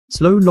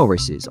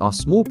Slowlorises are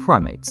small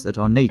primates that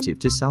are native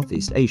to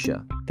Southeast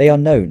Asia. They are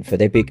known for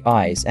their big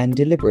eyes and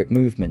deliberate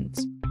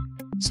movements.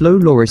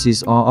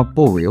 Slowlorises are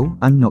arboreal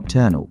and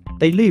nocturnal.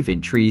 They live in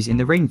trees in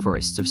the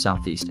rainforests of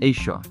Southeast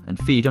Asia and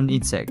feed on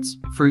insects,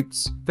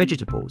 fruits,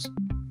 vegetables,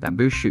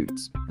 bamboo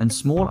shoots, and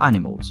small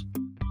animals.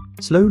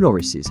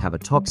 Slowlorises have a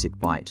toxic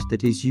bite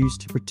that is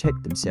used to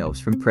protect themselves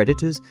from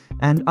predators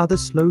and other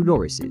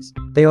slowlorises.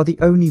 They are the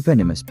only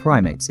venomous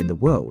primates in the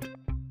world.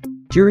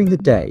 During the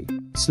day,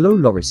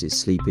 slowlorises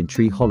sleep in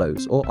tree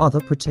hollows or other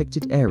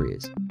protected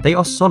areas. They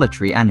are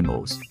solitary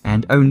animals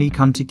and only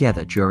come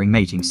together during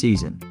mating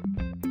season.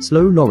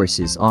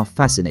 Slowlorises are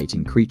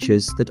fascinating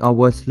creatures that are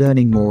worth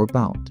learning more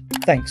about.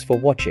 Thanks for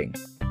watching.